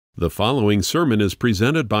The following sermon is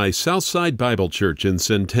presented by Southside Bible Church in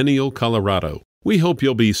Centennial, Colorado. We hope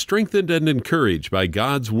you'll be strengthened and encouraged by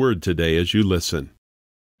God's Word today as you listen.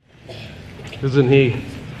 Isn't He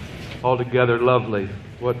altogether lovely?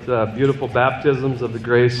 What beautiful baptisms of the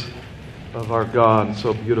grace of our God.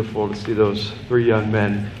 So beautiful to see those three young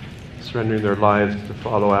men surrendering their lives to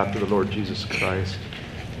follow after the Lord Jesus Christ.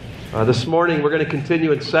 This morning we're going to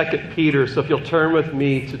continue in 2 Peter, so if you'll turn with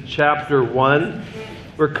me to chapter 1.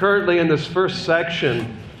 We're currently in this first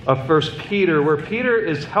section of 1 Peter, where Peter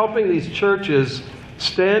is helping these churches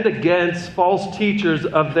stand against false teachers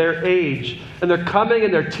of their age. And they're coming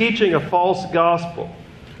and they're teaching a false gospel.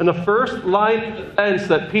 And the first line of defense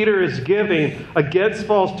that Peter is giving against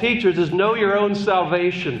false teachers is know your own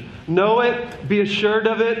salvation. Know it, be assured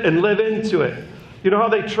of it, and live into it. You know how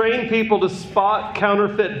they train people to spot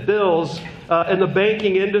counterfeit bills in the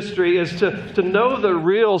banking industry is to know the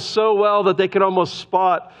real so well that they can almost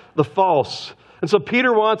spot the false. And so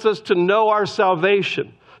Peter wants us to know our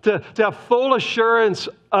salvation, to have full assurance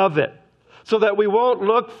of it, so that we won't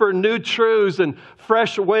look for new truths and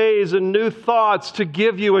fresh ways and new thoughts to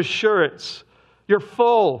give you assurance. You're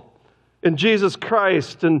full in Jesus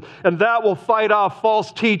Christ, and that will fight off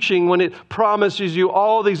false teaching when it promises you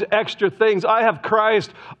all these extra things. I have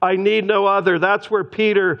Christ, I need no other. That's where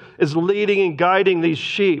Peter is leading and guiding these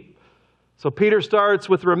sheep. So Peter starts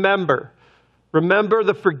with remember. Remember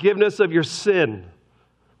the forgiveness of your sin.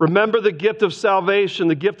 Remember the gift of salvation,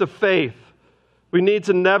 the gift of faith. We need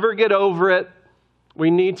to never get over it.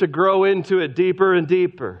 We need to grow into it deeper and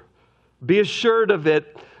deeper. Be assured of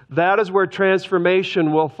it. That is where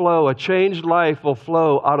transformation will flow. A changed life will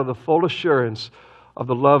flow out of the full assurance of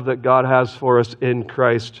the love that God has for us in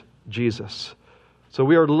Christ Jesus. So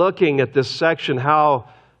we are looking at this section, how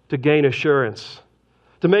to gain assurance,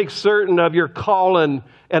 to make certain of your calling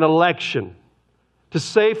and election, to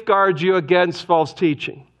safeguard you against false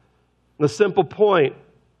teaching. And the simple point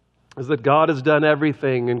is that God has done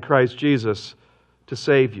everything in Christ Jesus to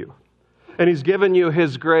save you. And He's given you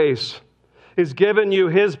His grace. He's given you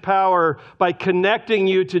His power by connecting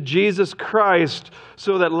you to Jesus Christ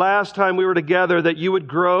so that last time we were together that you would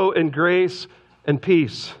grow in grace and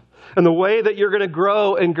peace. And the way that you're going to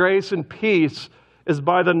grow in grace and peace is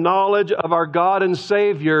by the knowledge of our God and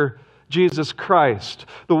Savior, Jesus Christ.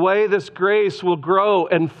 The way this grace will grow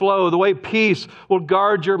and flow, the way peace will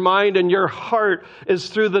guard your mind and your heart is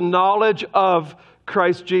through the knowledge of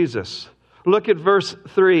Christ Jesus. Look at verse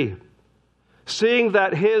 3. Seeing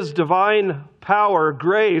that His divine power,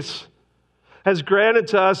 grace, has granted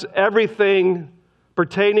to us everything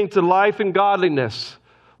pertaining to life and godliness.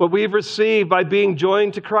 What we've received by being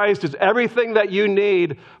joined to Christ is everything that you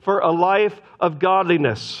need for a life of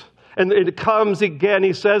godliness. And it comes again,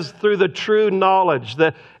 he says, through the true knowledge,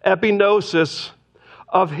 the epignosis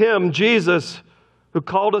of Him, Jesus, who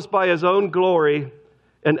called us by His own glory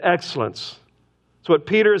and excellence. So what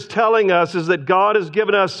Peter is telling us is that God has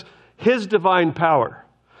given us His divine power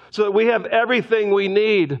so that we have everything we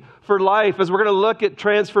need for life. As we're going to look at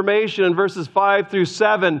transformation in verses 5 through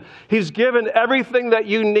 7, He's given everything that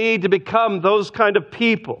you need to become those kind of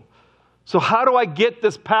people. So how do I get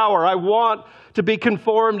this power? I want to be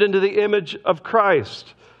conformed into the image of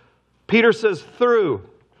Christ. Peter says through.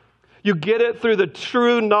 You get it through the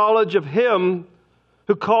true knowledge of Him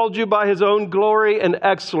who called you by His own glory and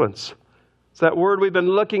excellence. It's that word we've been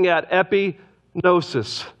looking at,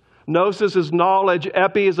 epignosis. Gnosis is knowledge.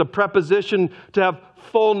 Epi is a preposition to have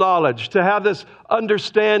full knowledge, to have this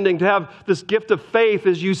understanding, to have this gift of faith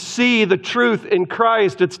as you see the truth in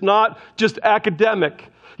Christ. It's not just academic.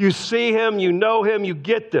 You see Him, you know Him, you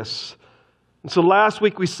get this. And so last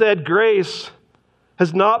week we said grace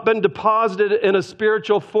has not been deposited in a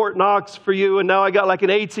spiritual Fort Knox for you, and now I got like an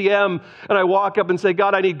ATM, and I walk up and say,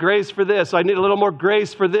 God, I need grace for this. I need a little more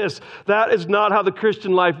grace for this. That is not how the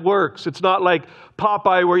Christian life works. It's not like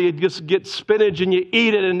Popeye where you just get spinach and you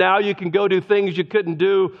eat it, and now you can go do things you couldn't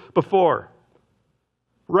do before.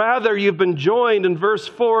 Rather, you've been joined in verse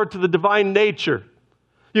 4 to the divine nature.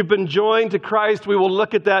 You've been joined to Christ. We will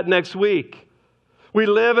look at that next week. We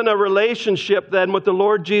live in a relationship then with the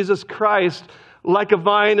Lord Jesus Christ. Like a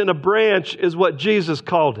vine and a branch is what Jesus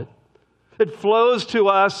called it. It flows to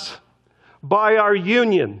us by our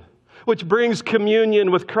union, which brings communion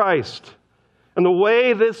with Christ. And the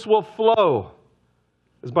way this will flow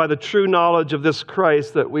is by the true knowledge of this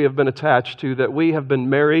Christ that we have been attached to, that we have been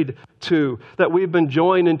married to, that we've been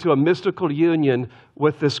joined into a mystical union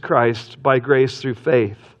with this Christ by grace through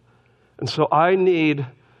faith. And so I need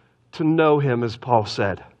to know Him, as Paul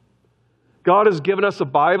said. God has given us a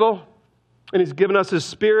Bible, and He's given us His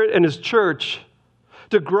Spirit and His church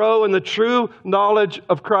to grow in the true knowledge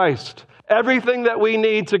of Christ. Everything that we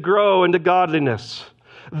need to grow into godliness.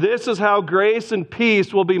 This is how grace and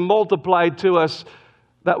peace will be multiplied to us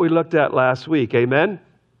that we looked at last week. Amen?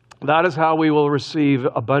 That is how we will receive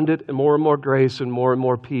abundant and more grace and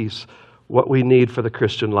more peace, what we need for the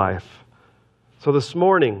Christian life. So this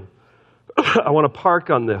morning, I want to park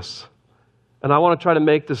on this. And I want to try to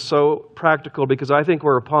make this so practical because I think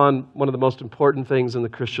we're upon one of the most important things in the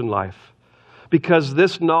Christian life. Because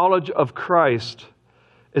this knowledge of Christ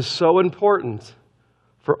is so important,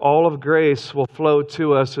 for all of grace will flow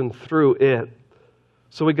to us and through it.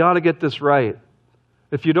 So we got to get this right.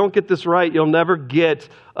 If you don't get this right, you'll never get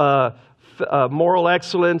moral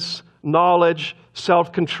excellence, knowledge,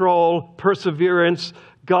 self-control, perseverance,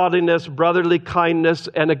 godliness, brotherly kindness,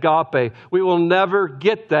 and agape. We will never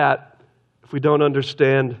get that if we don't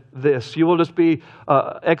understand this. You will just be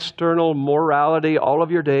external morality all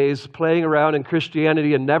of your days, playing around in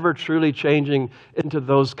Christianity and never truly changing into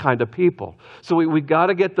those kind of people. So we got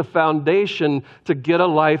to get the foundation to get a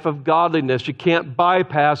life of godliness. You can't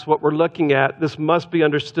bypass what we're looking at. This must be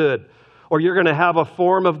understood. Or you're going to have a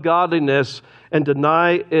form of godliness and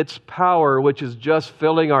deny its power, which is just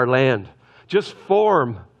filling our land. Just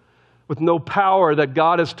form, with no power that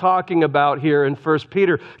God is talking about here in 1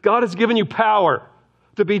 Peter. God has given you power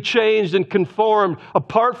to be changed and conformed.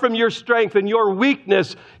 Apart from your strength and your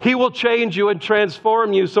weakness, He will change you and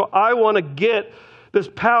transform you. So I want to get this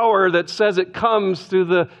power that says it comes through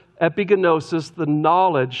the epigenosis, the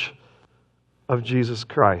knowledge of Jesus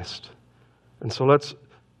Christ. And so let's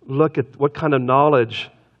look at what kind of knowledge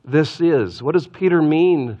this is. What does Peter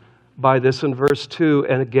mean by this in verse 2?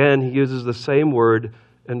 And again, he uses the same word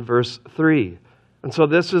in verse 3. And so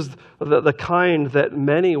this is the kind that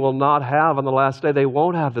many will not have on the last day. They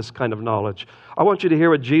won't have this kind of knowledge. I want you to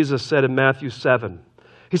hear what Jesus said in Matthew 7.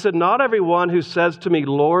 He said, "Not everyone who says to me,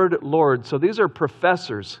 'Lord, Lord,'" so these are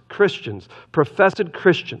professors, Christians, professed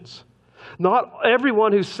Christians. "Not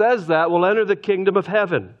everyone who says that will enter the kingdom of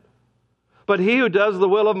heaven, but he who does the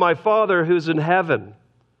will of my Father who's in heaven.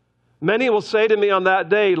 Many will say to me on that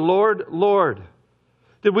day, 'Lord, Lord,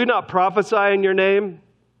 did we not prophesy in your name?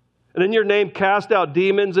 And in your name cast out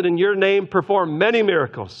demons, and in your name perform many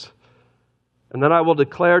miracles?' And then I will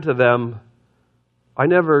declare to them, 'I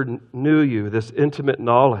never knew you,'" this intimate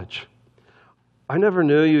knowledge. "I never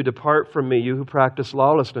knew you. Depart from me, you who practice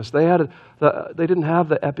lawlessness." They didn't have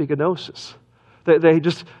the epigenosis.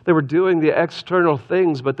 They were doing the external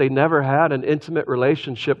things, but they never had an intimate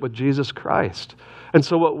relationship with Jesus Christ. And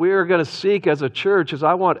so what we're going to seek as a church is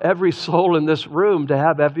I want every soul in this room to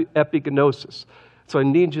have epigenosis. So I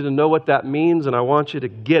need you to know what that means, and I want you to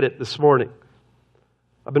get it this morning.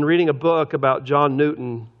 I've been reading a book about John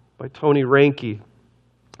Newton by Tony Reinke,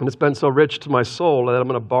 and it's been so rich to my soul that I'm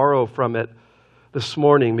going to borrow from it this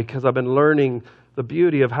morning because I've been learning the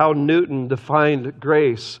beauty of how Newton defined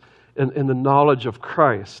grace in the knowledge of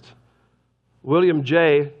Christ. William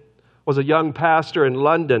Jay was a young pastor in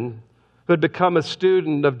London who had become a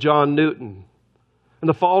student of John Newton. In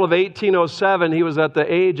the fall of 1807, he was at the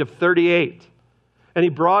age of 38. And he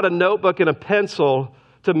brought a notebook and a pencil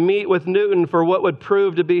to meet with Newton for what would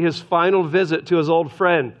prove to be his final visit to his old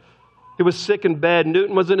friend. He was sick in bed.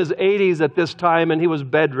 Newton was in his 80s at this time, and he was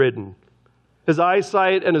bedridden. His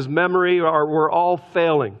eyesight and his memory were all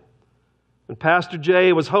failing. And Pastor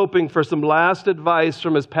Jay was hoping for some last advice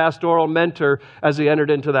from his pastoral mentor as he entered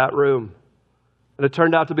into that room. And it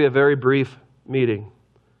turned out to be a very brief meeting.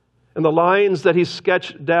 And the lines that he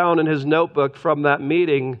sketched down in his notebook from that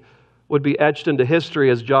meeting would be etched into history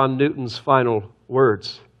as John Newton's final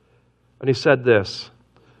words. And he said this,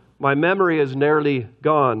 "My memory is nearly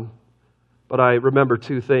gone, but I remember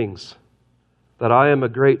two things, that I am a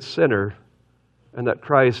great sinner and that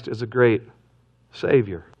Christ is a great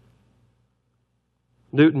Savior."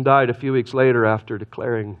 Newton died a few weeks later after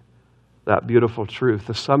declaring that beautiful truth,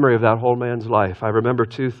 the summary of that whole man's life. I remember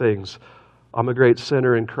two things. I'm a great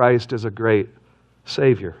sinner and Christ is a great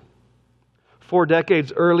Savior. 4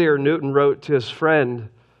 decades earlier, Newton wrote to his friend,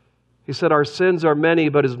 he said, "Our sins are many,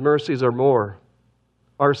 but His mercies are more.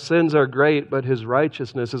 Our sins are great, but His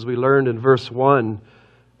righteousness," as we learned in verse 1,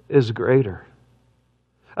 "is greater."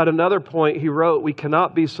 At another point, he wrote, "We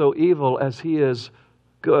cannot be so evil as He is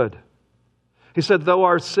good." He said, "Though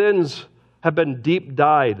our sins have been deep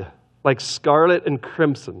dyed, like scarlet and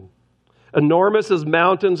crimson, enormous as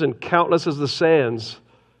mountains and countless as the sands,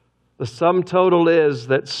 the sum total is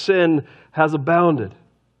that sin has abounded.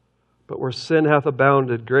 But where sin hath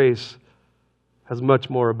abounded, grace has much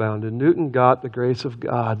more abounded." Newton got the grace of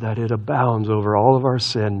God, that it abounds over all of our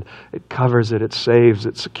sin. It covers it, it saves,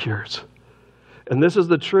 it secures. And this is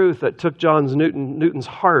the truth that took Newton's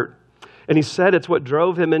heart. And he said it's what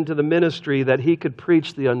drove him into the ministry, that he could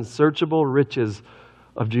preach the unsearchable riches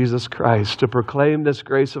of Jesus Christ, to proclaim this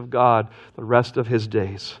grace of God the rest of his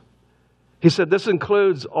days. He said, this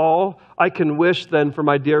includes all I can wish then for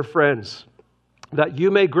my dear friends, that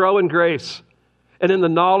you may grow in grace and in the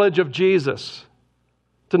knowledge of Jesus.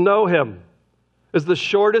 To know him is the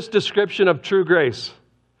shortest description of true grace.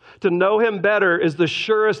 To know him better is the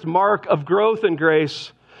surest mark of growth in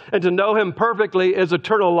grace. And to know him perfectly is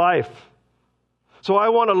eternal life. So I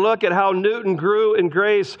want to look at how Newton grew in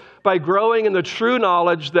grace by growing in the true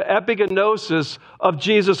knowledge, the epigenosis of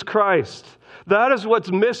Jesus Christ. That is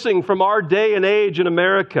what's missing from our day and age in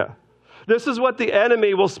America. This is what the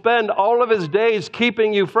enemy will spend all of his days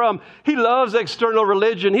keeping you from. He loves external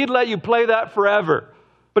religion. He'd let you play that forever.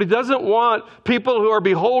 But he doesn't want people who are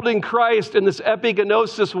beholding Christ in this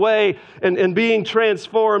epigenosis way and being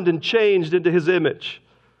transformed and changed into his image.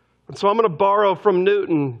 And so I'm going to borrow from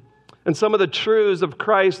Newton and some of the truths of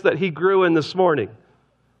Christ that he grew in this morning.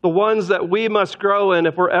 The ones that we must grow in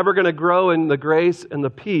if we're ever going to grow in the grace and the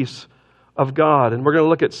peace of God. And we're going to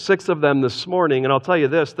look at 6 of them this morning. And I'll tell you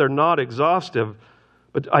this, they're not exhaustive.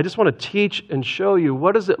 But I just want to teach and show you,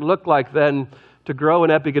 what does it look like then to grow in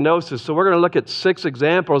epigenosis? So we're going to look at 6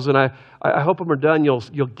 examples. And I hope when we're done,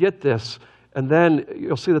 you'll get this. And then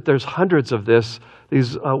you'll see that there's hundreds of these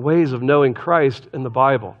ways of knowing Christ in the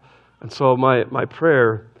Bible. And so my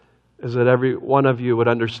prayer is that every one of you would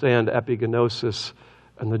understand epigenosis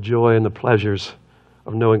and the joy and the pleasures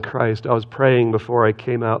of knowing Christ. I was praying before I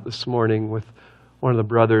came out this morning with one of the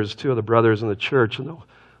brothers, 2 of the brothers in the church, and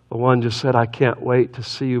the one just said, I can't wait to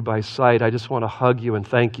see you by sight. I just want to hug you and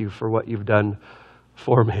thank you for what you've done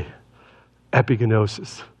for me.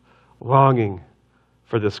 Epigenosis, longing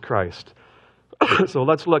for this Christ. So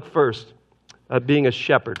let's look first at being a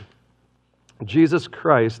shepherd. Jesus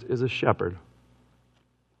Christ is a shepherd.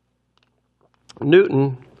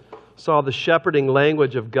 Newton saw the shepherding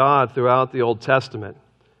language of God throughout the Old Testament.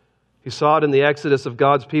 He saw it in the exodus of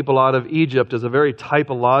God's people out of Egypt as a very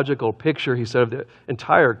typological picture, he said, of the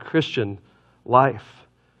entire Christian life.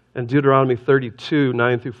 In Deuteronomy 32,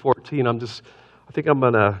 9 through 14, I'll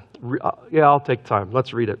take time.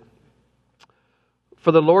 Let's read it.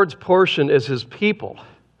 For the Lord's portion is his people.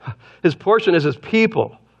 His portion is his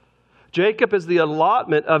people. Jacob is the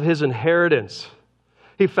allotment of his inheritance.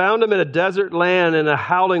 He found him in a desert land, in a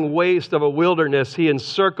howling waste of a wilderness. He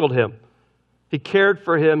encircled him. He cared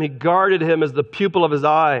for him. He guarded him as the pupil of his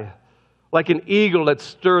eye. Like an eagle that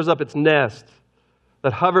stirs up its nest,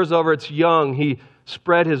 that hovers over its young, he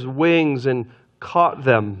spread his wings and caught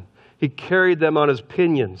them. He carried them on his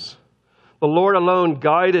pinions. The Lord alone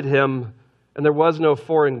guided him, and there was no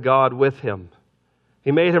foreign god with him.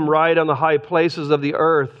 He made him ride on the high places of the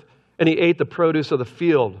earth, and he ate the produce of the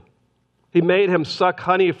field. He made him suck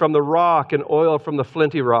honey from the rock and oil from the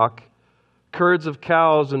flinty rock, curds of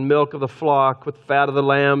cows and milk of the flock, with fat of the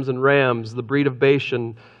lambs and rams, the breed of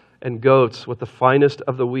Bashan, and goats, with the finest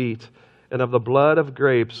of the wheat, and of the blood of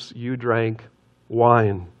grapes you drank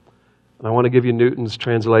wine. And I want to give you Newton's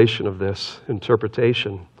translation of this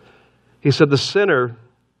interpretation. He said, the sinner,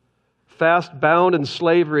 fast bound in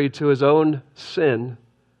slavery to his own sin,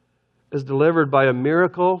 is delivered by a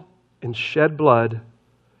miracle in shed blood,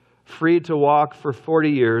 freed to walk for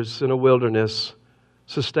 40 years in a wilderness,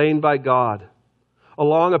 sustained by God,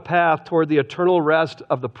 along a path toward the eternal rest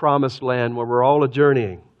of the promised land where we're all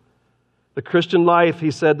journeying. The Christian life, he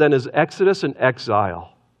said then, is exodus and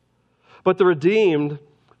exile. But the redeemed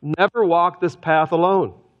never walk this path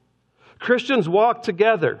alone. Christians walk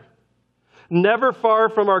together, never far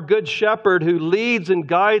from our good shepherd who leads and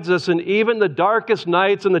guides us in even the darkest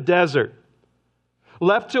nights in the desert.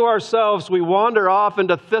 Left to ourselves, we wander off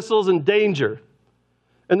into thistles and danger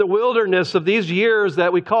in the wilderness of these years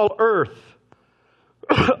that we call earth.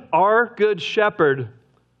 Our good shepherd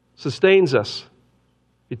sustains us.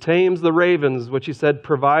 He tames the ravens, which he said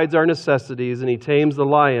provides our necessities, and he tames the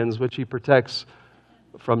lions, which he protects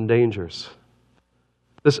from dangers.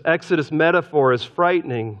 This Exodus metaphor is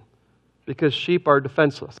frightening because sheep are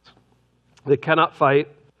defenseless. They cannot fight.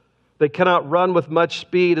 They cannot run with much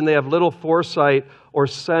speed, and they have little foresight or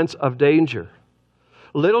sense of danger.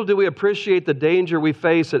 Little do we appreciate the danger we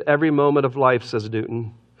face at every moment of life, says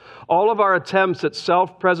Newton. All of our attempts at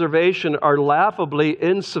self-preservation are laughably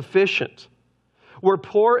insufficient. We're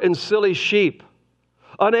poor and silly sheep,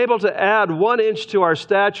 unable to add 1 inch to our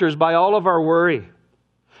statures by all of our worry.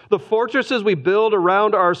 The fortresses we build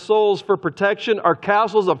around our souls for protection are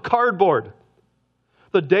castles of cardboard.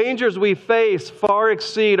 The dangers we face far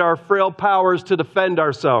exceed our frail powers to defend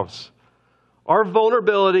ourselves. our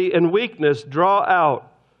vulnerability and weakness draw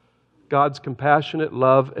out God's compassionate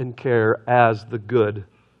love and care as the good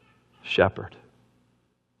shepherd.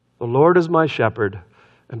 The Lord is my shepherd,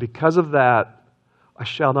 and because of that, I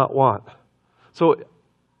shall not want. So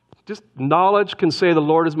just knowledge can say the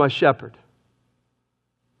Lord is my shepherd.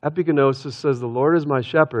 Epigenosis says the Lord is my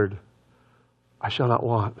shepherd, I shall not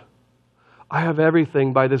want. I have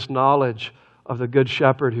everything by this knowledge of the good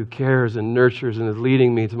shepherd who cares and nurtures and is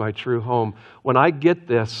leading me to my true home. When I get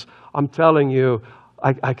this, I'm telling you,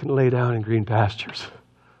 I can lay down in green pastures.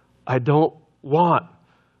 I don't want,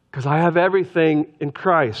 because I have everything in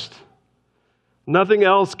Christ. Nothing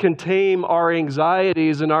else can tame our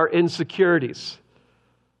anxieties and our insecurities.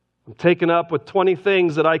 I'm taken up with 20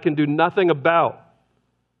 things that I can do nothing about.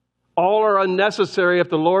 All are unnecessary if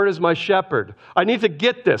the Lord is my shepherd. I need to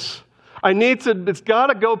get this. It's got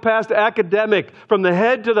to go past academic, from the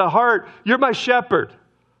head to the heart. You're my shepherd.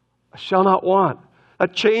 I shall not want.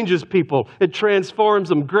 That changes people. It transforms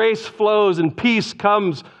them. Grace flows and peace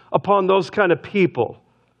comes upon those kind of people.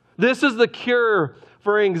 This is the cure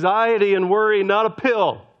for anxiety and worry, not a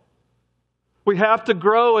pill. We have to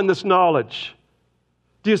grow in this knowledge.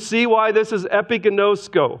 Do you see why this is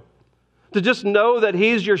epigenosko? To just know that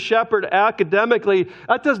He's your shepherd academically,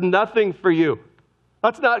 that does nothing for you.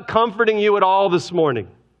 That's not comforting you at all this morning.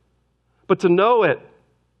 But to know it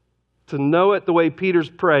the way Peter's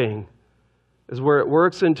praying, is where it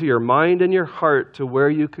works into your mind and your heart to where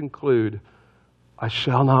you conclude, I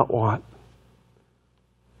shall not want.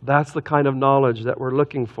 That's the kind of knowledge that we're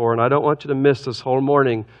looking for, and I don't want you to miss this whole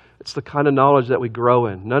morning. It's the kind of knowledge that we grow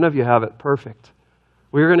in. None of you have it perfect.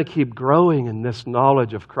 We're going to keep growing in this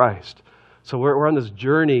knowledge of Christ. So we're on this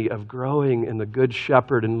journey of growing in the Good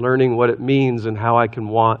Shepherd and learning what it means and how I can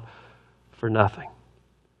want for nothing.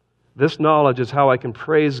 This knowledge is how I can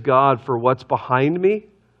praise God for what's behind me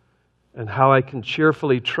and how I can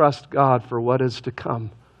cheerfully trust God for what is to come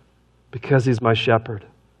because He's my shepherd.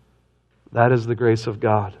 That is the grace of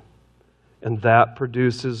God. And that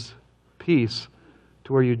produces peace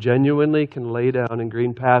to where you genuinely can lay down in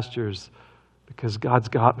green pastures because God's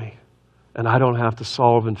got me. And I don't have to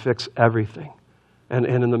solve and fix everything. And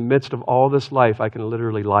in the midst of all this life, I can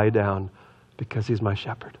literally lie down because He's my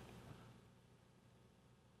shepherd.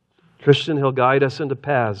 Christian, He'll guide us into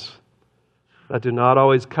paths that do not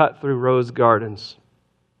always cut through rose gardens,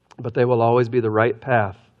 but they will always be the right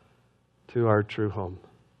path to our true home.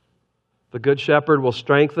 The Good Shepherd will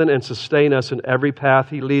strengthen and sustain us in every path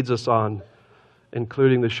He leads us on,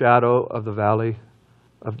 including the shadow of the valley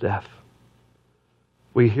of death.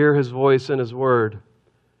 We hear His voice in His word,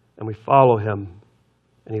 and we follow Him,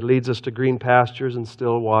 and He leads us to green pastures and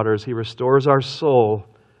still waters. He restores our soul,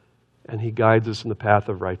 and He guides us in the path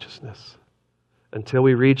of righteousness until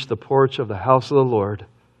we reach the porch of the house of the Lord,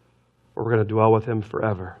 where we're going to dwell with Him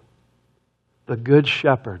forever. The Good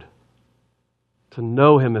Shepherd, to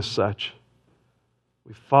know Him as such,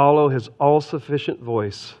 we follow His all-sufficient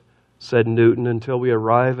voice, said Newton, until we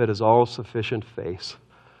arrive at His all-sufficient face.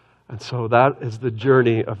 And so that is the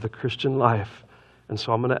journey of the Christian life. And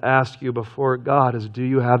so I'm going to ask you before God is, do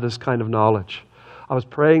you have this kind of knowledge? I was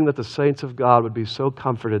praying that the saints of God would be so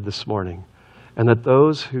comforted this morning, and that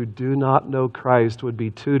those who do not know Christ would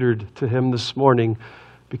be tutored to Him this morning,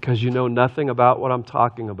 because you know nothing about what I'm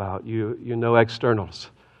talking about. You know externals.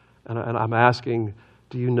 And I'm asking,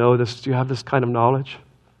 do you know this? Do you have this kind of knowledge?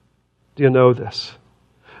 Do you know this?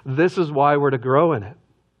 This is why we're to grow in it.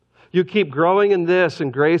 You keep growing in this,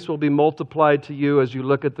 and grace will be multiplied to you as you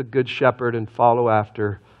look at the Good Shepherd and follow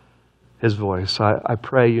after His voice. I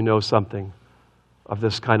pray you know something of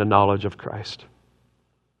this kind of knowledge of Christ.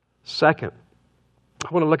 Second,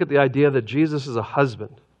 I want to look at the idea that Jesus is a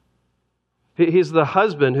husband. He's the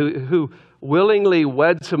husband who willingly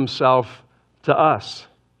weds Himself to us.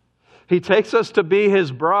 He takes us to be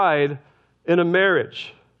His bride in a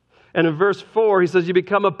marriage. And in verse 4, He says, you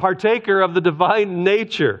become a partaker of the divine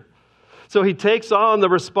nature. So He takes on the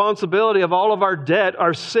responsibility of all of our debt,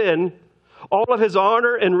 our sin. All of His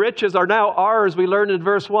honor and riches are now ours, we learned in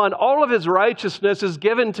verse 1. All of His righteousness is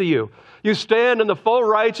given to you. You stand in the full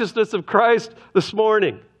righteousness of Christ this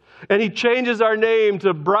morning. And He changes our name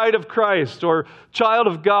to bride of Christ or child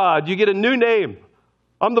of God. You get a new name.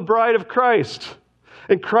 I'm the bride of Christ.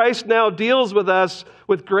 And Christ now deals with us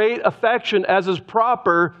with great affection as is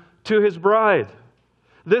proper to His bride.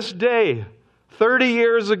 This day, 30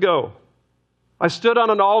 years ago, I stood on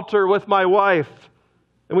an altar with my wife,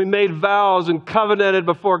 and we made vows and covenanted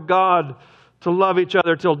before God to love each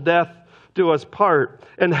other till death do us part.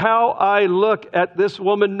 And how I look at this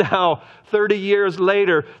woman now, 30 years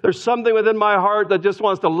later, there's something within my heart that just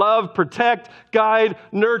wants to love, protect, guide,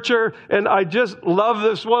 nurture. And I just love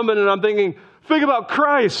this woman. And I'm thinking, think about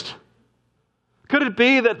Christ. Could it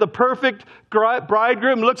be that the perfect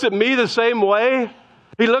bridegroom looks at me the same way?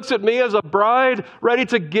 He looks at me as a bride, ready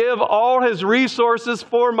to give all his resources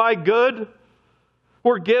for my good.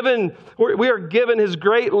 We are given his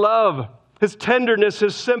great love, his tenderness,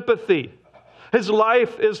 his sympathy. His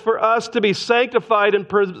life is for us to be sanctified and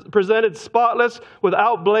presented spotless,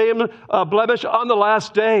 without blemish on the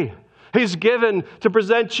last day. He's given to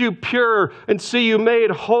present you pure and see you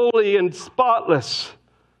made holy and spotless.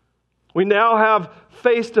 We now have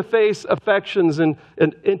face-to-face affections and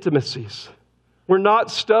intimacies. We're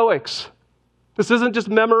not Stoics. This isn't just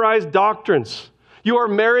memorized doctrines. You are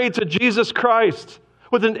married to Jesus Christ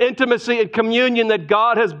with an intimacy and communion that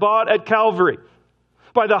God has bought at Calvary.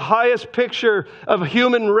 By the highest picture of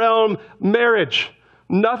human realm, marriage.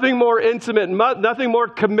 Nothing more intimate, nothing more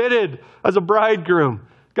committed as a bridegroom.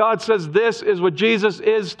 God says this is what Jesus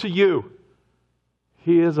is to you.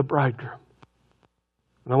 He is a bridegroom.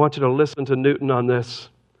 And I want you to listen to Newton on this.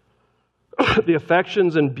 The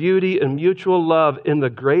affections and beauty and mutual love in the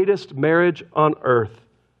greatest marriage on earth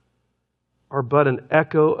are but an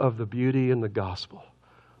echo of the beauty in the gospel.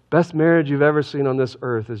 Best marriage you've ever seen on this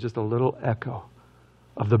earth is just a little echo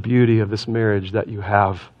of the beauty of this marriage that you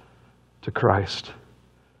have to Christ.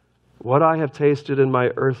 What I have tasted in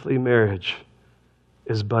my earthly marriage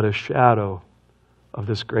is but a shadow of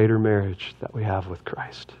this greater marriage that we have with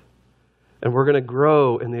Christ. And we're going to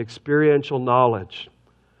grow in the experiential knowledge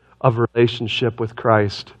of relationship with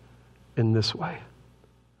Christ in this way.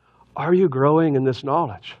 Are you growing in this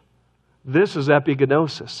knowledge? This is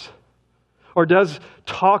epigenosis. Or does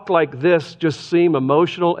talk like this just seem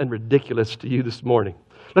emotional and ridiculous to you this morning?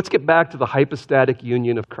 Let's get back to the hypostatic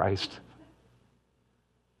union of Christ.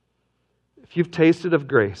 If you've tasted of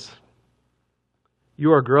grace,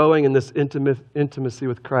 you are growing in this intimacy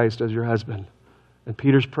with Christ as your husband. And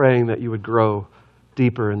Peter's praying that you would grow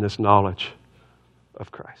deeper in this knowledge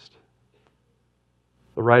of Christ.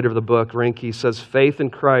 The writer of the book, Rinke, says faith in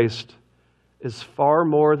Christ is far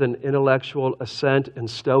more than intellectual assent and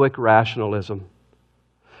Stoic rationalism.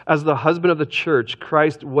 As the husband of the church,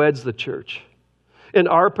 Christ weds the church. In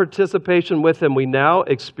our participation with him, we now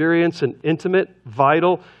experience an intimate,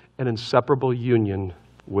 vital, and inseparable union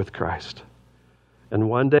with Christ. And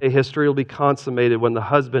one day history will be consummated when the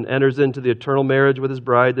husband enters into the eternal marriage with his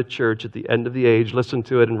bride, the church, at the end of the age. Listen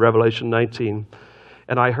to it in Revelation 19.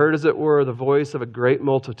 And I heard, as it were, the voice of a great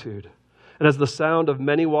multitude, and as the sound of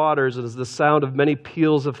many waters, and as the sound of many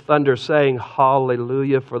peals of thunder, saying,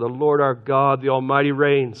 Hallelujah, for the Lord our God, the Almighty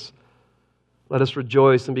reigns. Let us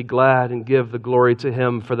rejoice and be glad and give the glory to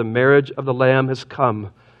him, for the marriage of the Lamb has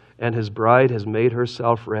come, and his bride has made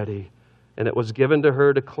herself ready. And it was given to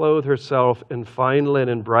her to clothe herself in fine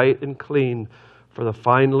linen, bright and clean, for the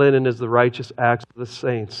fine linen is the righteous acts of the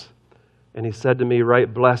saints. And he said to me,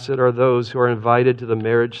 right blessed are those who are invited to the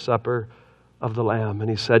marriage supper of the Lamb. And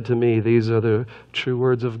he said to me, these are the true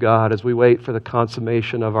words of God as we wait for the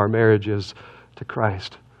consummation of our marriages to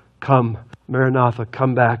Christ. Come, Maranatha,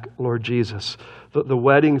 come back, Lord Jesus. The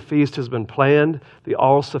wedding feast has been planned. The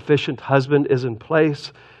all-sufficient husband is in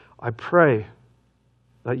place. I pray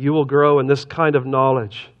that you will grow in this kind of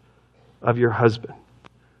knowledge of your husband.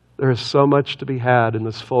 There is so much to be had in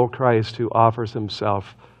this full Christ who offers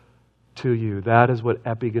himself to you. That is what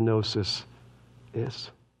epigenosis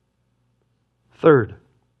is. Third,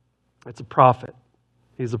 it's a prophet.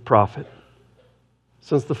 He's a prophet.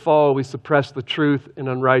 Since the fall, we suppress the truth in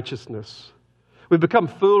unrighteousness. We become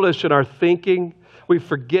foolish in our thinking. We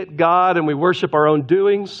forget God and we worship our own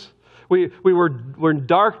doings. We're in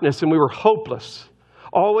darkness and we were hopeless.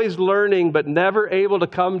 Always learning, but never able to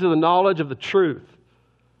come to the knowledge of the truth.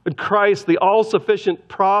 And Christ, the all-sufficient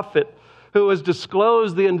prophet, who has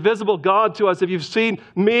disclosed the invisible God to us. If you've seen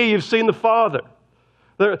me, you've seen the Father.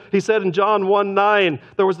 He said in John 1:9,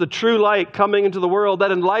 there was the true light coming into the world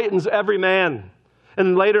that enlightens every man. And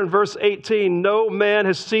then later in verse 18, no man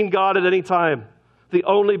has seen God at any time. The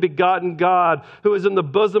only begotten God who is in the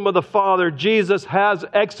bosom of the Father, Jesus has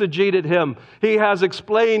exegeted him. He has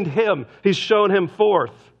explained him. He's shown him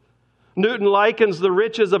forth. Newton likens the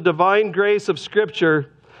riches of divine grace of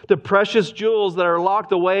Scripture to precious jewels that are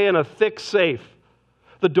locked away in a thick safe.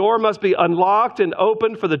 The door must be unlocked and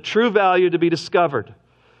opened for the true value to be discovered.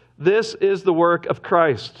 This is the work of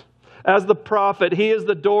Christ. As the prophet, he is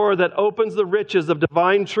the door that opens the riches of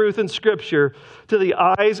divine truth in Scripture to the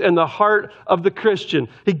eyes and the heart of the Christian.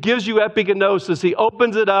 He gives you epigenosis. He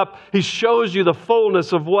opens it up. He shows you the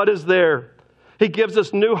fullness of what is there. He gives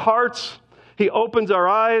us new hearts. He opens our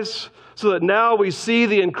eyes so that now we see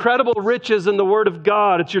the incredible riches in the Word of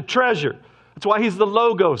God. It's your treasure. That's why He's the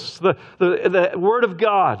Logos, the Word of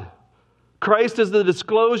God. Christ is the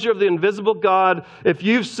disclosure of the invisible God. If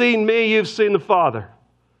you've seen me, you've seen the Father.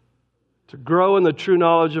 To grow in the true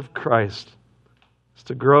knowledge of Christ is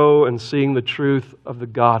to grow in seeing the truth of the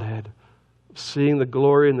Godhead, seeing the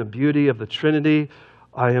glory and the beauty of the Trinity.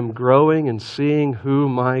 I am growing in seeing who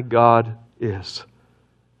my God is.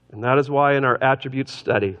 And that is why in our attribute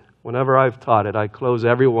study, whenever I've taught it, I close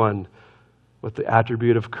every one with the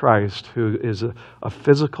attribute of Christ, who is a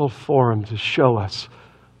physical form to show us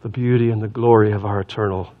the beauty and the glory of our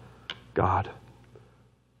eternal God.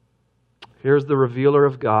 Here's the revealer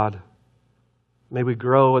of God. May we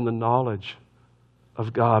grow in the knowledge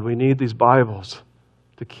of God. We need these Bibles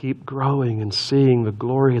to keep growing and seeing the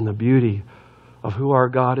glory and the beauty of who our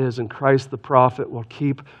God is. And Christ the prophet will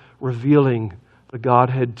keep revealing the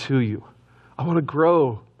Godhead to you. I want to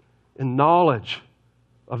grow in knowledge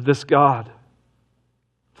of this God.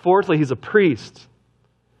 Fourthly, He's a priest.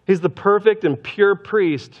 He's the perfect and pure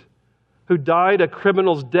priest who died a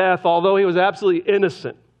criminal's death, although he was absolutely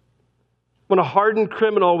innocent. When a hardened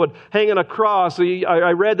criminal would hang on a cross,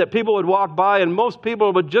 I read that people would walk by, and most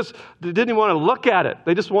people didn't even want to look at it.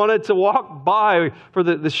 They just wanted to walk by for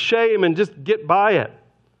the shame and just get by it.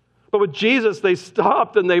 But with Jesus, they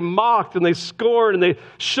stopped and they mocked and they scorned and they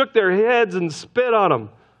shook their heads and spit on Him.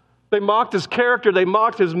 They mocked His character. They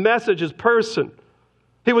mocked His message, His person.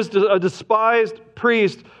 He was a despised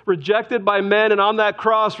priest, rejected by men, and on that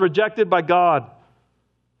cross, rejected by God.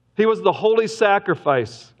 He was the holy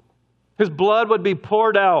sacrifice. His blood would be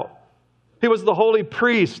poured out. He was the holy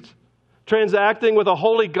priest, transacting with a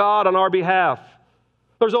holy God on our behalf.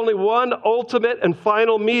 There's only one ultimate and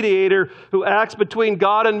final mediator who acts between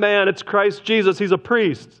God and man. It's Christ Jesus. He's a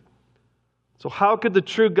priest. So how could the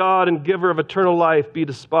true God and giver of eternal life be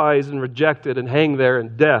despised and rejected and hang there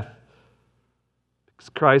in death? Because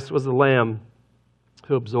Christ was the Lamb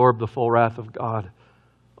who absorbed the full wrath of God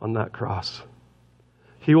on that cross.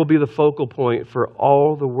 He will be the focal point for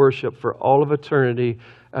all the worship, for all of eternity,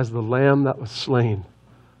 as the Lamb that was slain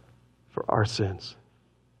for our sins.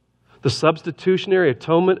 The substitutionary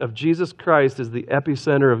atonement of Jesus Christ is the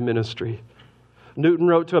epicenter of ministry. Newton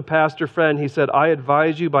wrote to a pastor friend, he said, I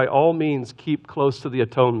advise you by all means keep close to the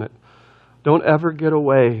atonement. Don't ever get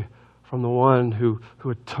away from the one who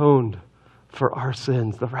atoned for our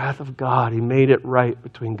sins, the wrath of God. He made it right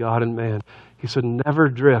between God and man. He said, never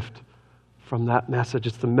drift from that message.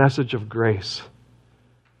 It's the message of grace.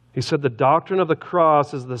 He said, the doctrine of the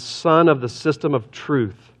cross is the sun of the system of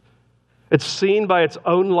truth. It's seen by its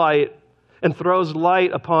own light and throws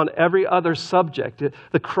light upon every other subject.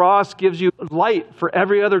 The cross gives you light for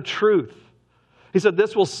every other truth. He said,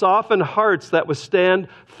 this will soften hearts that withstand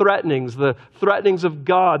threatenings, the threatenings of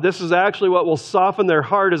God. This is actually what will soften their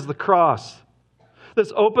heart, is the cross.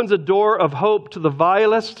 This opens a door of hope to the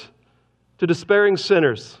vilest, to despairing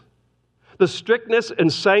sinners. The strictness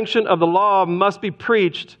and sanction of the law must be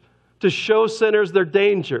preached to show sinners their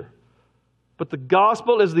danger. But the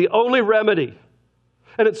gospel is the only remedy,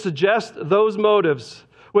 and it suggests those motives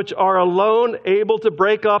which are alone able to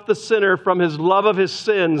break off the sinner from his love of his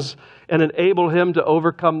sins and enable him to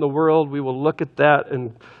overcome the world. We will look at that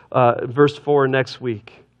in verse 4 next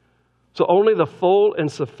week. So only the full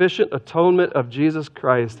and sufficient atonement of Jesus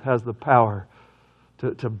Christ has the power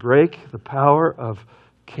to break the power of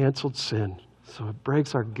canceled sin. So it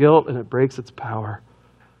breaks our guilt and it breaks its power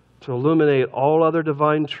to illuminate all other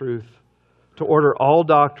divine truth, to order all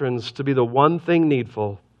doctrines to be the one thing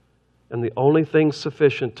needful and the only thing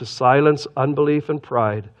sufficient to silence unbelief and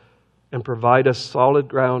pride and provide us solid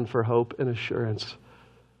ground for hope and assurance.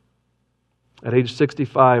 At age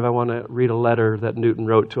 65, I want to read a letter that Newton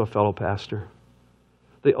wrote to a fellow pastor.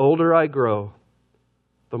 The older I grow,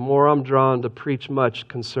 the more I'm drawn to preach much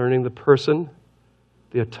concerning the person,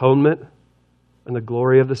 the atonement, and the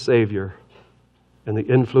glory of the Savior, and the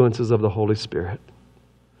influences of the Holy Spirit.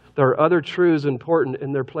 There are other truths important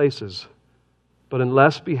in their places, but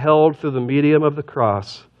unless beheld through the medium of the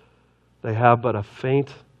cross, they have but a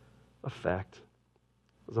faint effect.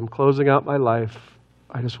 As I'm closing out my life,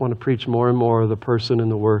 I just want to preach more and more of the person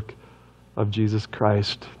and the work of Jesus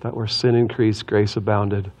Christ, that where sin increased, grace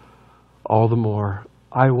abounded all the more.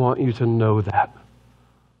 I want you to know that.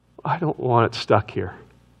 I don't want it stuck here.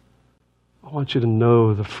 I want you to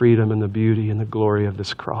know the freedom and the beauty and the glory of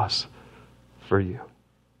this cross for you.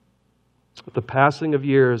 With the passing of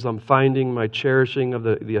years, I'm finding my cherishing of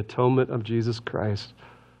the atonement of Jesus Christ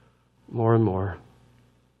more and more.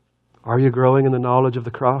 Are you growing in the knowledge of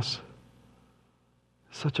the cross?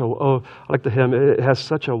 I like the hymn, it has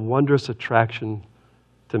such a wondrous attraction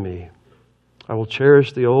to me. I will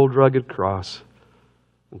cherish the old rugged cross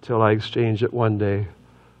until I exchange it one day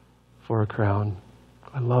for a crown.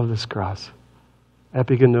 I love this cross.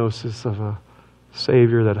 Epigenosis of a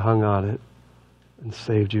Savior that hung on it and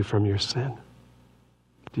saved you from your sin.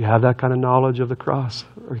 Do you have that kind of knowledge of the cross?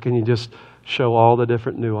 Or can you just show all the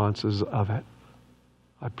different nuances of it?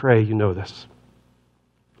 I pray you know this.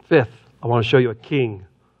 Fifth, I want to show you a king.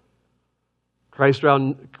 Christ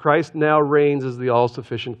now reigns as the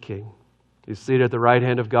all-sufficient king. He's seated at the right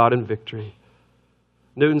hand of God in victory.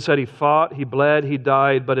 Newton said he fought, he bled, he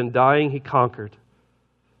died, but in dying he conquered.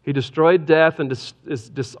 He destroyed death and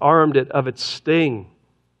disarmed it of its sting.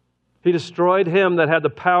 He destroyed him that had the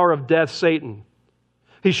power of death, Satan.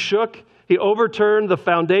 He overturned the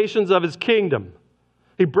foundations of his kingdom.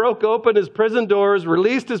 He broke open his prison doors,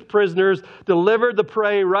 released his prisoners, delivered the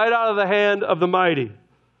prey right out of the hand of the mighty.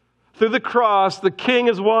 Through the cross, the king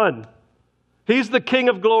is won. He's the king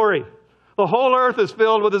of glory. The whole earth is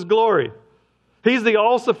filled with his glory. He's the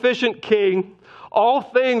all-sufficient king. All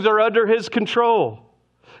things are under his control.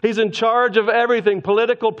 He's in charge of everything,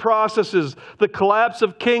 political processes, the collapse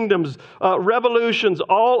of kingdoms, revolutions,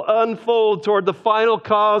 all unfold toward the final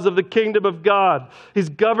cause of the kingdom of God. He's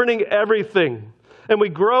governing everything. And we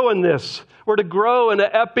grow in this. We're to grow in an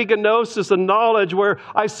epigenosis, a knowledge where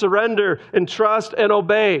I surrender and trust and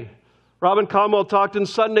obey. Robin Conwell talked in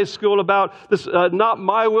Sunday school about this, not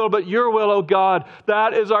my will, but your will, O God.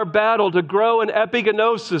 That is our battle, to grow in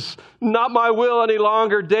epigenosis. Not my will any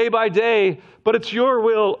longer, day by day, but it's your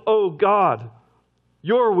will, O God.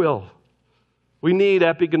 Your will. We need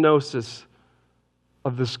epigenosis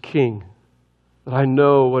of this King, that I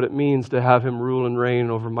know what it means to have Him rule and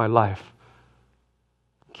reign over my life.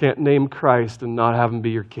 Can't name Christ and not have Him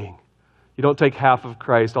be your King. You don't take half of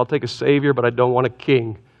Christ. I'll take a Savior, but I don't want a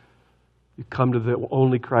King. You come to the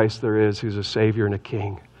only Christ there is, who's a Savior and a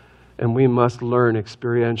King. And we must learn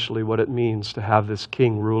experientially what it means to have this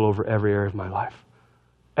King rule over every area of my life.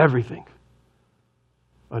 Everything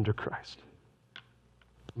under Christ.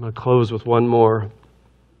 I'm going to close with one more.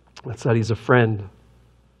 That's that He's a friend.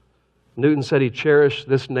 Newton said he cherished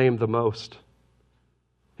this name the most.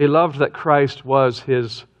 He loved that Christ was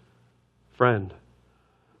his friend.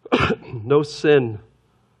 No sin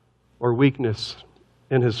or weakness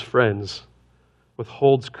in his friends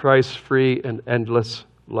withholds Christ's free and endless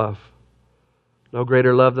love. No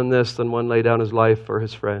greater love than this, than one lay down his life for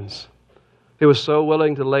his friends. He was so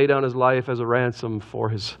willing to lay down his life as a ransom for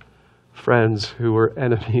his friends who were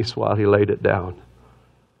enemies while he laid it down.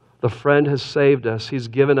 The friend has saved us. He's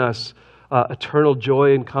given us eternal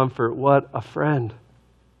joy and comfort. What a friend.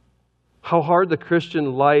 How hard the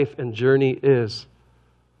Christian life and journey is.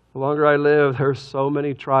 The longer I live, there are so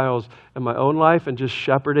many trials in my own life, and just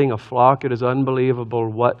shepherding a flock, it is unbelievable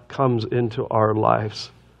what comes into our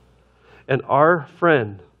lives. And our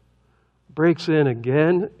friend breaks in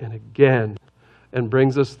again and again and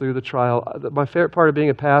brings us through the trial. My favorite part of being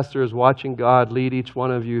a pastor is watching God lead each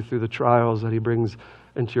one of you through the trials that He brings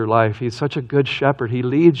into your life. He's such a good shepherd. He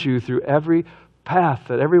leads you through every path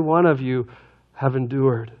that every one of you have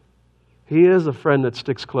endured. He is a friend that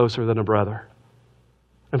sticks closer than a brother.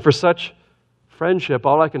 And for such friendship,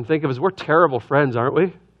 all I can think of is we're terrible friends, aren't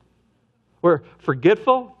we? We're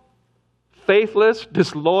forgetful, faithless,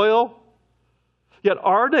 disloyal. Yet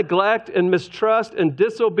our neglect and mistrust and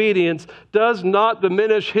disobedience does not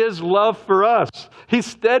diminish His love for us. He's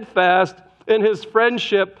steadfast in His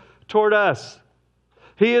friendship toward us.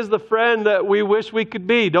 He is the friend that we wish we could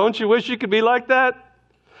be. Don't you wish you could be like that?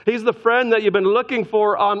 He's the friend that you've been looking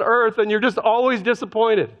for on earth, and you're just always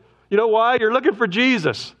disappointed. You know why? You're looking for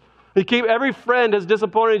Jesus. Every friend has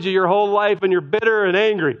disappointed you your whole life, and you're bitter and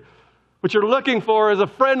angry. What you're looking for is a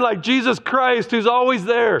friend like Jesus Christ, who's always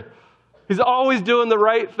there. He's always doing the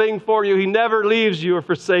right thing for you. He never leaves you or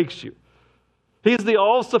forsakes you. He's the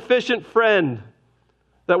all-sufficient friend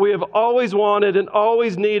that we have always wanted and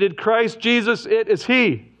always needed. Christ Jesus, it is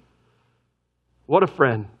He. What a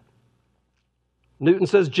friend. Newton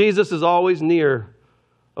says Jesus is always near,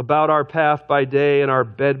 about our path by day and our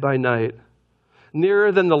bed by night,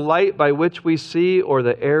 nearer than the light by which we see or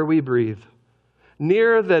the air we breathe,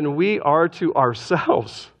 nearer than we are to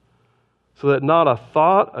ourselves, so that not a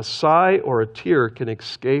thought, a sigh, or a tear can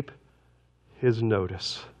escape His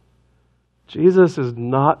notice. Jesus is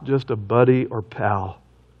not just a buddy or pal.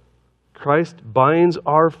 Christ binds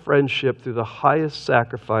our friendship through the highest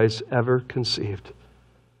sacrifice ever conceived.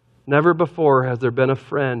 Never before has there been a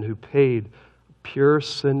friend who paid pure,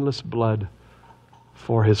 sinless blood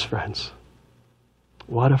for his friends.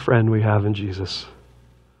 What a friend we have in Jesus.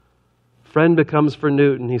 Friend becomes for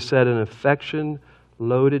Newton, he said, an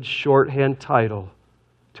affection-loaded shorthand title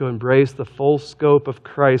to embrace the full scope of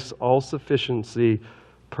Christ's all-sufficiency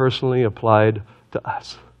personally applied to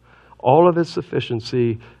us. All of his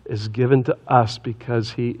sufficiency is given to us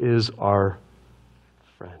because he is our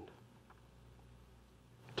friend.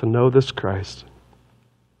 To know this Christ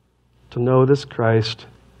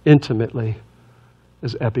intimately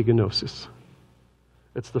is epigenosis.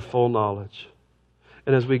 It's the full knowledge.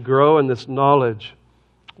 And as we grow in this knowledge,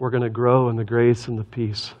 we're going to grow in the grace and the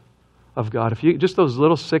peace of God. If you just those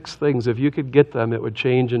little 6 things, if you could get them, it would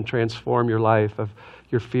change and transform your life. Of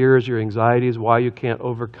your fears, your anxieties, why you can't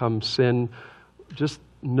overcome sin. Just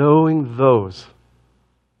knowing those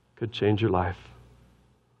could change your life.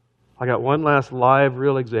 I got one last live,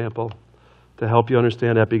 real example to help you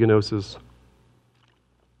understand epigenosis.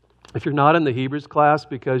 If you're not in the Hebrews class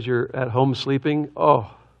because you're at home sleeping,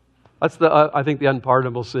 that's I think the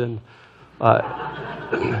unpardonable sin.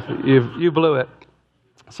 You blew it.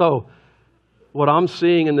 So, what I'm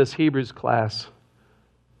seeing in this Hebrews class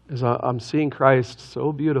is I'm seeing Christ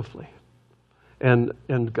so beautifully. And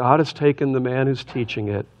God has taken the man who's teaching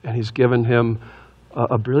it, and he's given him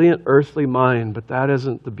a brilliant earthly mind, but that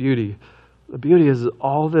isn't the beauty. The beauty is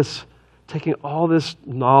all this, taking all this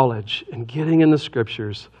knowledge and getting in the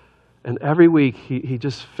Scriptures. And every week he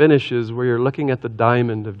just finishes where you're looking at the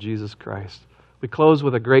diamond of Jesus Christ. We close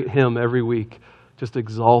with a great hymn every week, just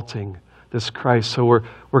exalting this Christ. So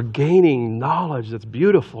we're gaining knowledge that's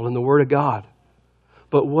beautiful in the Word of God.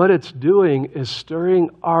 But what it's doing is stirring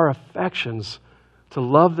our affections to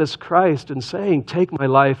love this Christ and saying, take my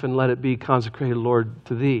life and let it be consecrated, Lord,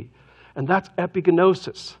 to thee. And that's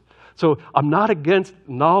epigenosis. So I'm not against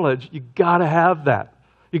knowledge. You got to have that.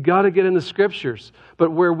 You got to get in the Scriptures.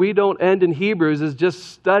 But where we don't end in Hebrews is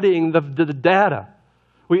just studying the data.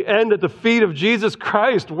 We end at the feet of Jesus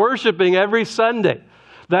Christ, worshiping every Sunday.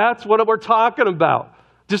 That's what we're talking about.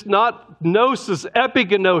 Just not gnosis,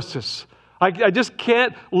 epigenosis. I just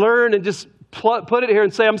can't learn and just put it here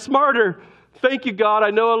and say, I'm smarter. Thank you, God. I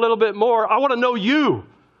know a little bit more. I want to know you,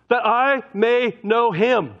 that I may know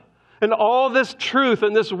him. And all this truth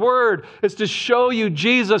and this word is to show you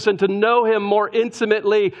Jesus and to know him more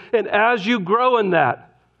intimately. And as you grow in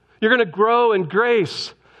that, you're going to grow in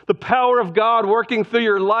grace, the power of God working through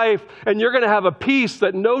your life, and you're going to have a peace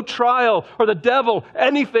that no trial or the devil,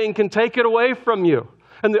 anything can take it away from you.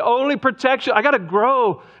 And the only protection, I got to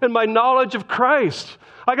grow in my knowledge of Christ.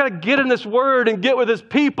 I got to get in this word and get with his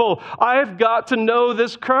people. I've got to know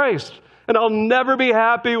this Christ. And I'll never be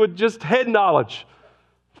happy with just head knowledge.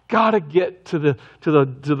 I've got to get to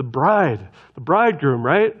the bride, the bridegroom,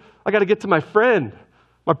 right? I got to get to my friend,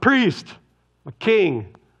 my priest, my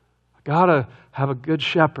king. I got to have a good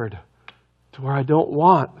shepherd to where I don't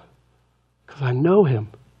want, because I know him.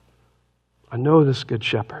 I know this good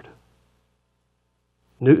shepherd.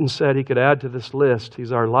 Newton said he could add to this list.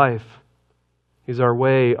 He's our life. He's our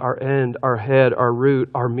way, our end, our head, our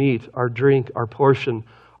root, our meat, our drink, our portion,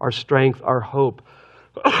 our strength, our hope,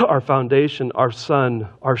 our foundation, our sun,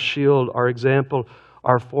 our shield, our example,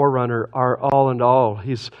 our forerunner, our all and all.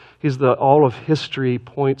 He's the all of history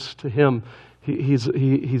points to him. He's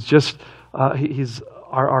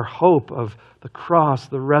our hope of the cross,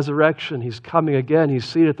 the resurrection. He's coming again. He's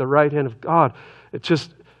seated at the right hand of God. It's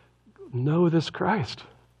just know this Christ.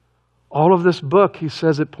 All of this book, he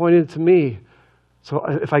says, it pointed to me. So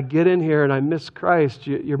if I get in here and I miss Christ,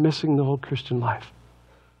 you're missing the whole Christian life.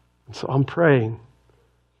 And so I'm praying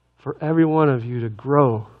for every one of you to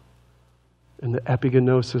grow in the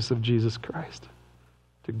epigenosis of Jesus Christ,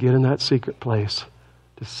 to get in that secret place,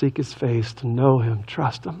 to seek his face, to know him,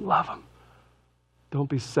 trust him, love him. Don't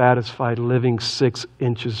be satisfied living 6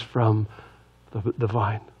 inches from the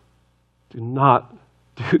vine. Do not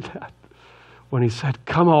do that. When he said,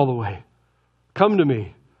 come all the way. Come to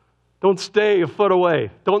me. Don't stay a foot away.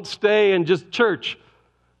 Don't stay in just church.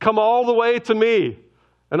 Come all the way to me,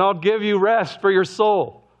 and I'll give you rest for your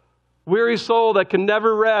soul. Weary soul that can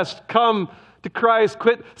never rest, come to Christ.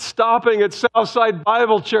 Quit stopping at Southside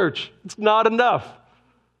Bible Church. It's not enough.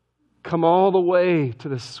 Come all the way to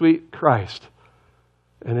the sweet Christ,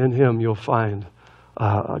 and in him you'll find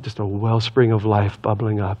just a wellspring of life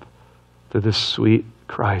bubbling up to this sweet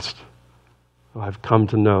Christ who I've come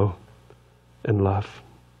to know and love.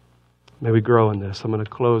 May we grow in this. I'm going to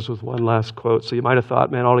close with one last quote. So you might have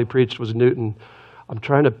thought, man, all he preached was Newton. I'm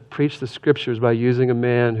trying to preach the Scriptures by using a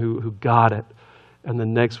man who got it. And the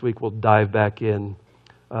next week we'll dive back in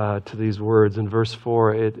to these words. In verse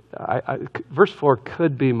 4, verse 4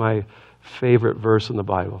 could be my favorite verse in the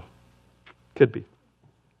Bible. Could be.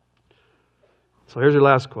 So here's your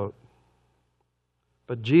last quote.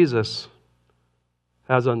 But Jesus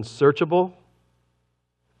has unsearchable,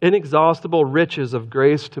 inexhaustible riches of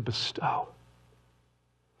grace to bestow.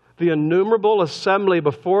 The innumerable assembly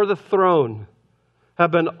before the throne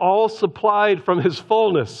have been all supplied from His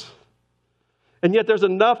fullness. And yet there's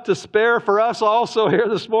enough to spare for us also here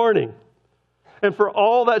this morning. And for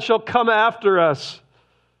all that shall come after us,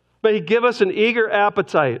 may He give us an eager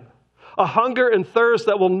appetite, a hunger and thirst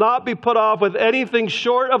that will not be put off with anything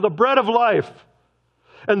short of the bread of life.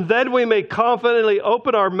 And then we may confidently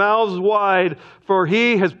open our mouths wide, for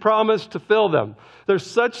He has promised to fill them. There's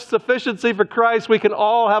such sufficiency for Christ, we can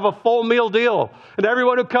all have a full meal deal. And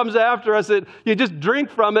everyone who comes after us, you just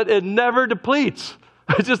drink from it, it never depletes.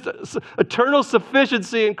 It's just eternal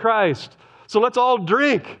sufficiency in Christ. So let's all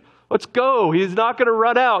drink. Let's go. He's not going to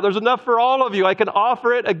run out. There's enough for all of you. I can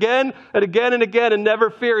offer it again and again and again and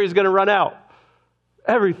never fear He's going to run out.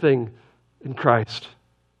 Everything in Christ.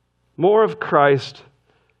 More of Christ.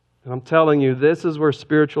 And I'm telling you, this is where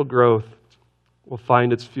spiritual growth will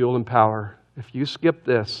find its fuel and power. If you skip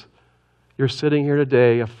this, you're sitting here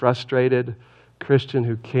today, a frustrated Christian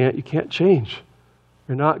you can't change.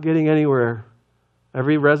 You're not getting anywhere.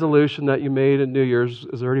 Every resolution that you made at New Year's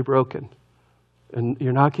is already broken. And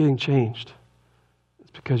you're not getting changed.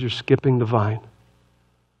 It's because you're skipping the vine.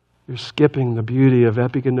 You're skipping the beauty of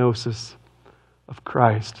epigenosis of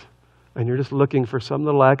Christ. And you're just looking for some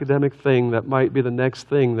little academic thing that might be the next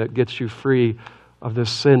thing that gets you free of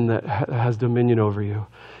this sin that has dominion over you.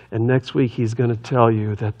 And next week He's going to tell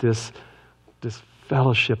you that this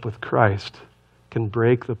fellowship with Christ can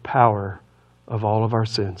break the power of all of our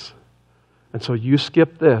sins. And so you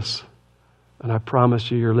skip this, and I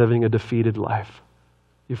promise you're living a defeated life.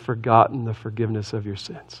 You've forgotten the forgiveness of your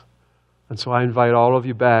sins. And so I invite all of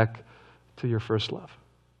you back to your first love.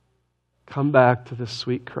 Come back to this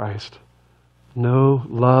sweet Christ. Know,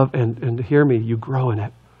 love, and hear me, you grow in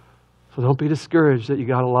it. So don't be discouraged that you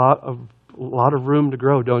got a lot of room to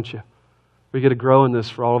grow, don't you? We get to grow in this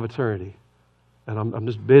for all of eternity. And I'm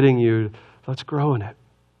just bidding you, let's grow in it.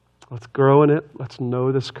 Let's grow in it. Let's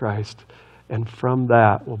know this Christ. And from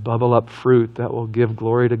that will bubble up fruit that will give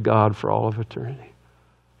glory to God for all of eternity.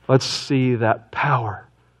 Let's see that power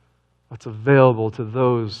that's available to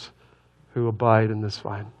those who abide in this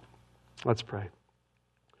vine. Let's pray.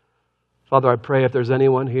 Father, I pray if there's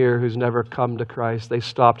anyone here who's never come to Christ, they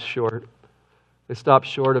stopped short. They stopped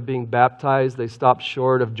short of being baptized. They stopped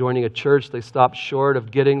short of joining a church. They stopped short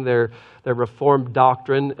of getting their Reformed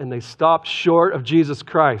doctrine. And they stopped short of Jesus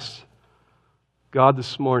Christ. God,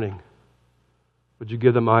 this morning, would you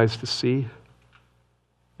give them eyes to see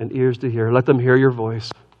and ears to hear? Let them hear your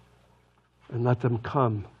voice and let them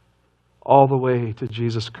come all the way to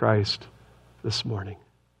Jesus Christ this morning.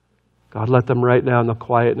 God, let them right now in the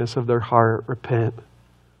quietness of their heart repent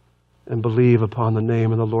and believe upon the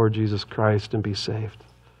name of the Lord Jesus Christ and be saved.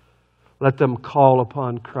 Let them call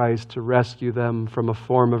upon Christ to rescue them from a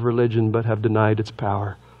form of religion but have denied its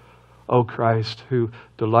power. O Christ, who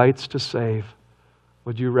delights to save,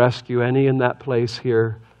 would you rescue any in that place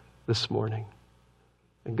here this morning?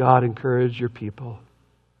 And God, encourage your people.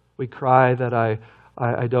 We cry that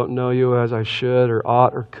I don't know you as I should or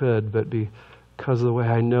ought or could, but because of the way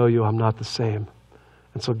I know you, I'm not the same.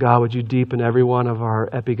 And so God, would you deepen every one of our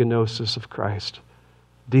epigenosis of Christ.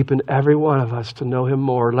 Deepen every one of us to know Him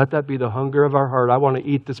more. Let that be the hunger of our heart. I want to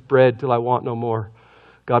eat this bread till I want no more.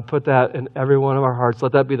 God, put that in every one of our hearts.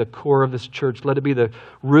 Let that be the core of this church. Let it be the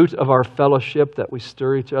root of our fellowship that we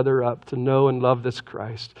stir each other up to know and love this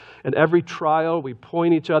Christ. And every trial, we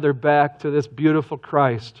point each other back to this beautiful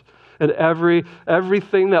Christ. And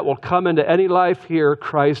everything that will come into any life here,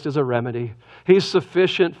 Christ is a remedy. He's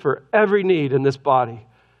sufficient for every need in this body.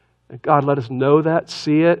 And God, let us know that,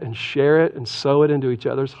 see it, and share it, and sow it into each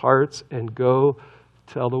other's hearts, and go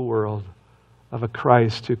tell the world of a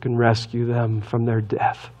Christ who can rescue them from their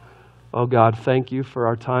death. Oh God, thank you for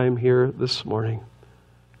our time here this morning.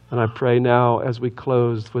 And I pray now as we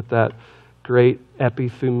close with that great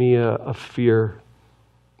epithumia of fear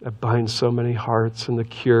that binds so many hearts, and the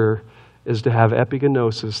cure is to have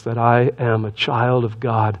epigenosis, that I am a child of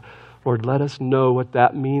God. Lord, let us know what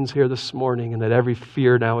that means here this morning, and that every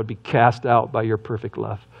fear now would be cast out by your perfect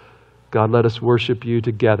love. God, let us worship you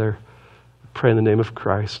together. I pray in the name of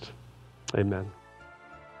Christ. Amen.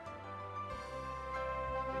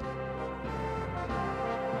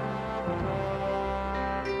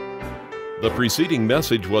 The preceding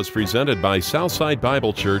message was presented by Southside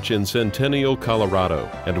Bible Church in Centennial, Colorado,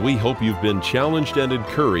 and we hope you've been challenged and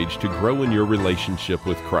encouraged to grow in your relationship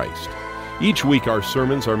with Christ. Each week our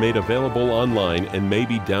sermons are made available online and may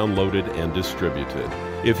be downloaded and distributed.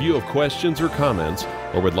 If you have questions or comments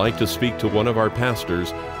or would like to speak to one of our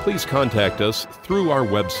pastors, please contact us through our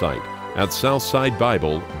website at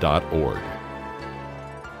southsidebible.org.